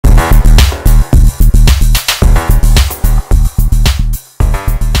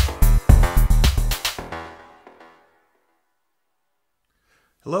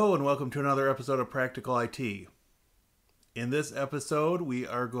Hello and welcome to another episode of Practical IT. In this episode, we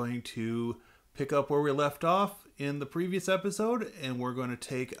are going to pick up where we left off in the previous episode, and we're going to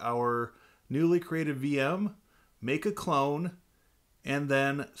take our newly created VM, make a clone, and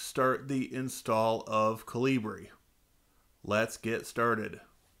then start the install of Kolibri. Let's get started.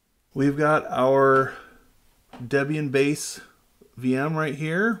 We've got our Debian base VM right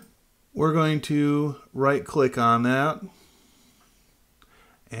here. We're going to right click on that.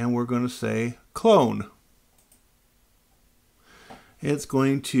 And we're going to say clone. It's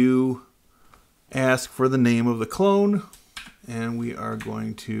going to ask for the name of the clone, and we are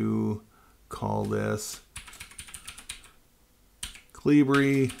going to call this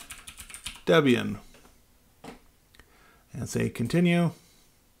Kolibri Debian. And say continue.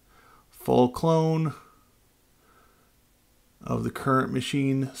 Full clone of the current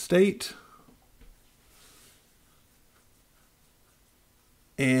machine state.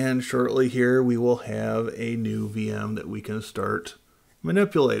 And shortly here we will have a new VM that we can start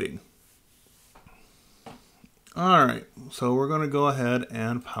manipulating. Alright, so we're going to go ahead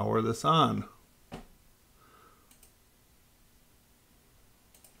and power this on.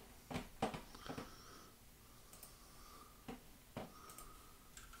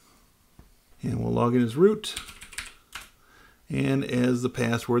 And we'll log in as root and as the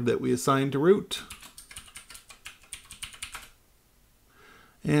password that we assigned to root.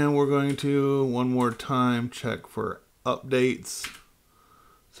 And we're going to, one more time, check for updates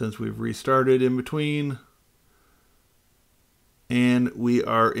since we've restarted in between. And we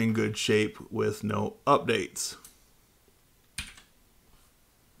are in good shape with no updates.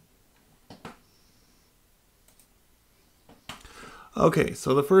 Okay,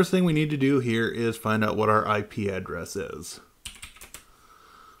 so the first thing we need to do here is find out what our IP address is.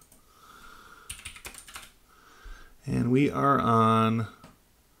 And we are on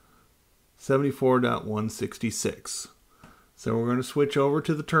 74.166. So we're going to switch over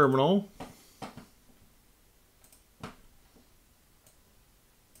to the terminal.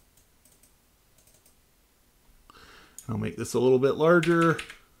 I'll make this a little bit larger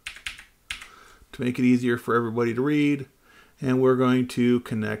to make it easier for everybody to read. And we're going to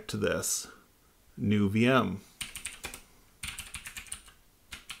connect to this new VM.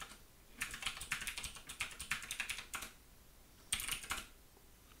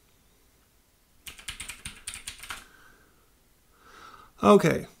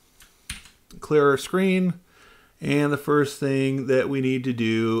 Okay, clear our screen, and the first thing that we need to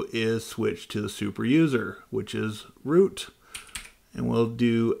do is switch to the super user, which is root, and we'll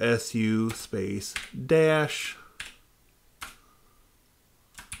do su space dash,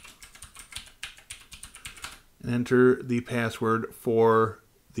 and enter the password for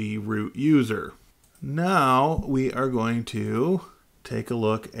the root user. Now we are going to take a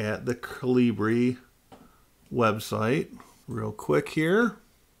look at the Kolibri website real quick here.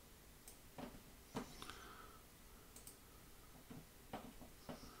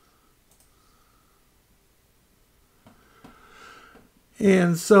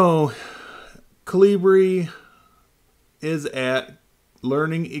 And so Kolibri is at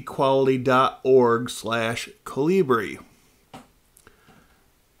learningequality.org/Kolibri.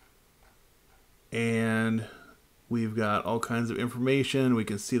 And we've got all kinds of information. We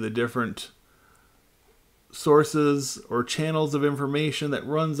can see the different sources or channels of information that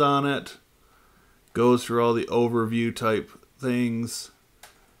runs on it, goes through all the overview type things,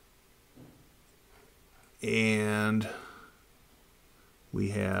 and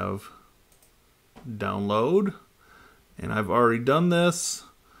we have download, and I've already done this,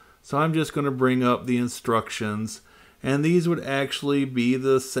 so I'm just going to bring up the instructions, and these would actually be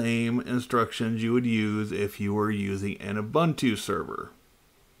the same instructions you would use if you were using an Ubuntu server.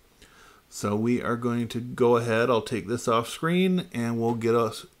 So we are going to go ahead, I'll take this off screen, and we'll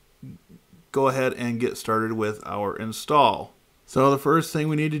go ahead and get started with our install. So the first thing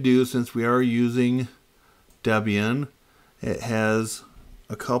we need to do, since we are using Debian, it has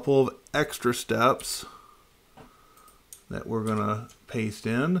a couple of extra steps that we're going to paste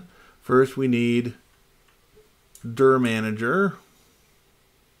in. First we need dir manager,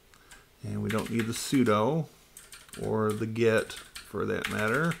 and we don't need the sudo or the git for that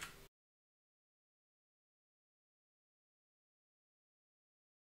matter.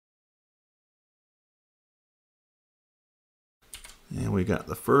 And we got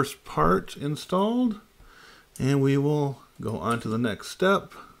the first part installed, and we will go on to the next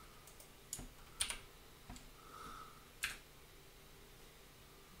step.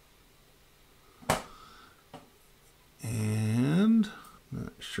 And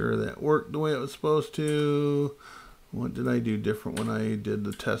not sure that worked the way it was supposed to. What did I do different when I did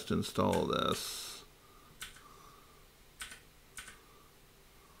the test install of this?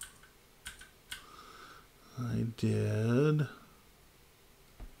 I did, let's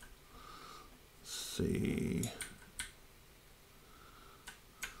see,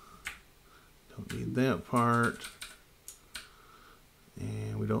 don't need that part,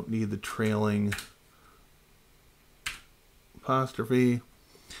 and we don't need the trailing apostrophe.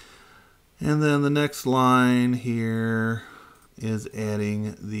 And then the next line here is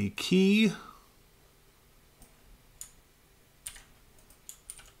adding the key.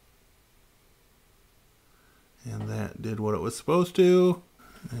 And that did what it was supposed to.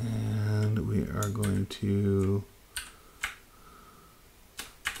 And we are going to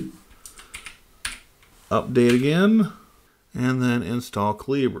update again and then install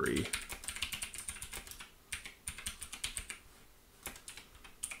Kolibri.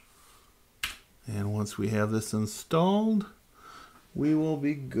 And once we have this installed, we will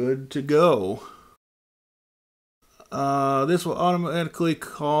be good to go. This will automatically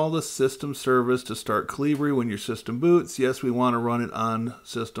call the system service to start Kolibri when your system boots. Yes, we want to run it on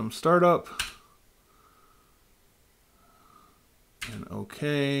system startup. And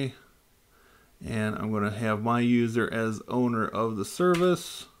OK. And I'm going to have my user as owner of the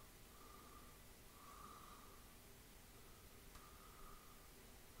service.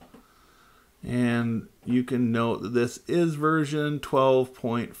 And you can note that this is version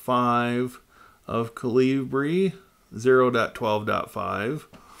 12.5 of Kolibri, 0.12.5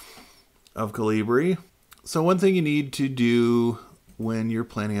 of Kolibri. So one thing you need to do when you're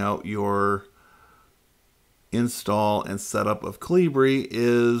planning out your install and setup of Kolibri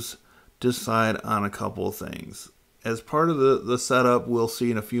is decide on a couple of things. As part of the setup, we'll see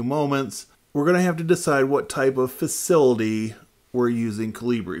in a few moments, we're going to have to decide what type of facility we're using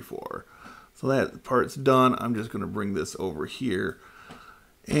Kolibri for. So that part's done. I'm just going to bring this over here.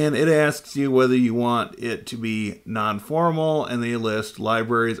 And it asks you whether you want it to be non-formal, and they list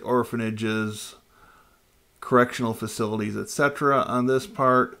libraries, orphanages, correctional facilities, etc. on this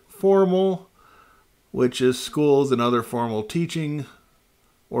part. Formal, which is schools and other formal teaching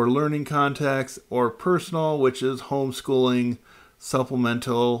or learning contexts, or personal, which is homeschooling,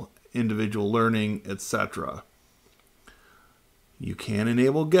 supplemental, individual learning, etc. You can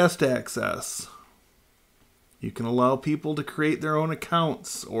enable guest access. You can allow people to create their own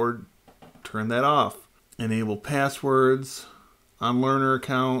accounts or turn that off. Enable passwords on learner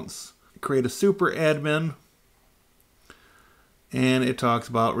accounts. Create a super admin. And it talks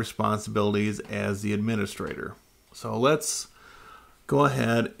about responsibilities as the administrator. So let's go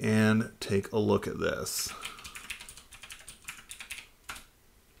ahead and take a look at this.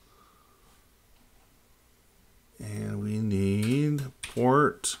 And we need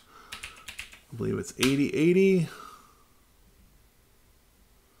port, I believe it's 8080.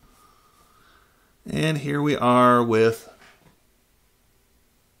 And here we are with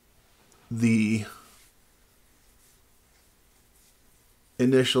the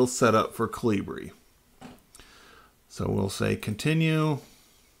initial setup for Kolibri. So we'll say continue,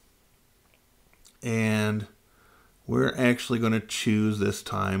 and we're actually going to choose this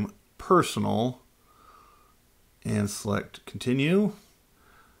time personal and select continue.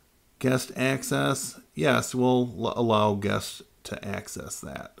 Guest access, yes, we'll allow guests to access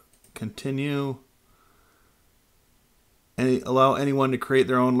that. Continue. And allow anyone to create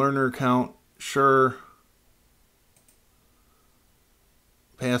their own learner account, sure.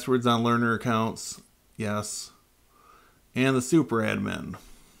 Passwords on learner accounts, yes. And the super admin.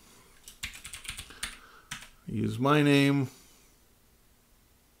 Use my name.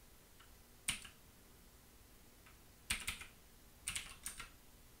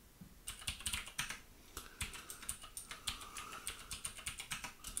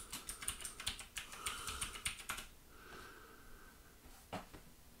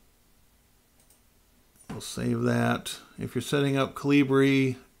 We'll save that. If you're setting up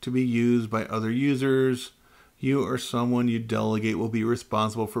Kolibri to be used by other users, you or someone you delegate will be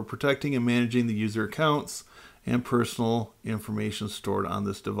responsible for protecting and managing the user accounts and personal information stored on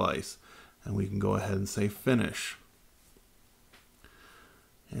this device. And we can go ahead and say finish.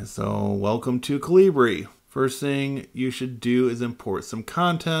 And so welcome to Kolibri. First thing you should do is import some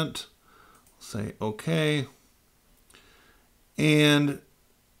content. Say OK. And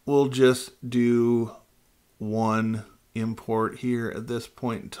we'll just do one import here at this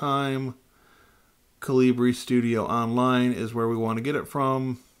point in time. Kolibri Studio Online is where we want to get it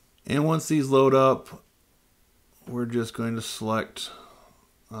from. And once these load up, we're just going to select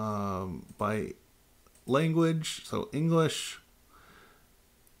by language, so English.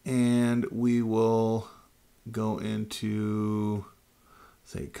 And we will go into,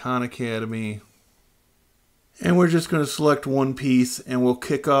 say, Khan Academy. And we're just going to select one piece, and we'll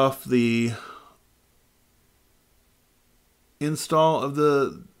kick off the install of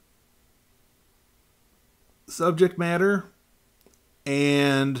the subject matter.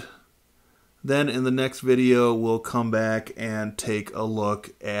 And then in the next video, we'll come back and take a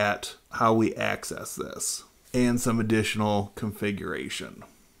look at how we access this and some additional configuration.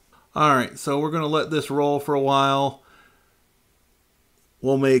 All right, so we're going to let this roll for a while.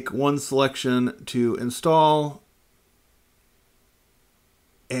 We'll make one selection to install,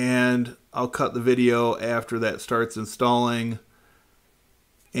 and I'll cut the video after that starts installing,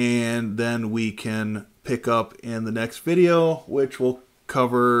 and then we can pick up in the next video, which will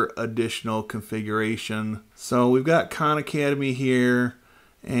cover additional configuration. So we've got Khan Academy here,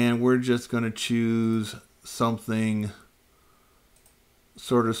 and we're just going to choose something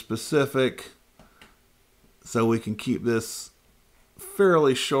sort of specific so we can keep this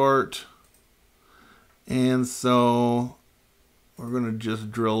fairly short. And so we're going to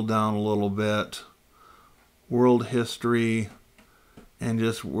just drill down a little bit. World history, and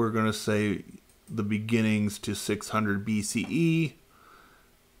just we're going to say the beginnings to 600 BCE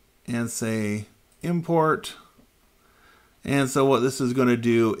and say import. And so what this is going to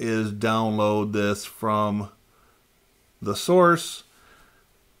do is download this from the source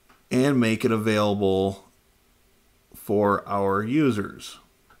and make it available for our users.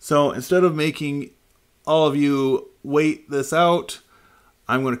 So instead of making all of you wait this out,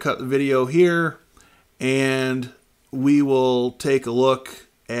 I'm going to cut the video here, and we will take a look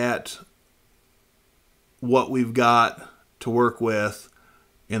at what we've got to work with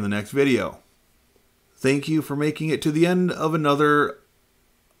in the next video. Thank you for making it to the end of another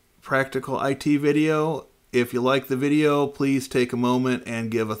practical IT video. If you like the video, please take a moment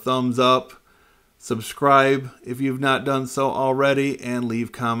and give a thumbs up. Subscribe if you've not done so already, and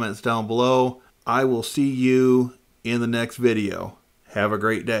leave comments down below. I will see you in the next video. Have a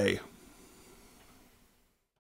great day.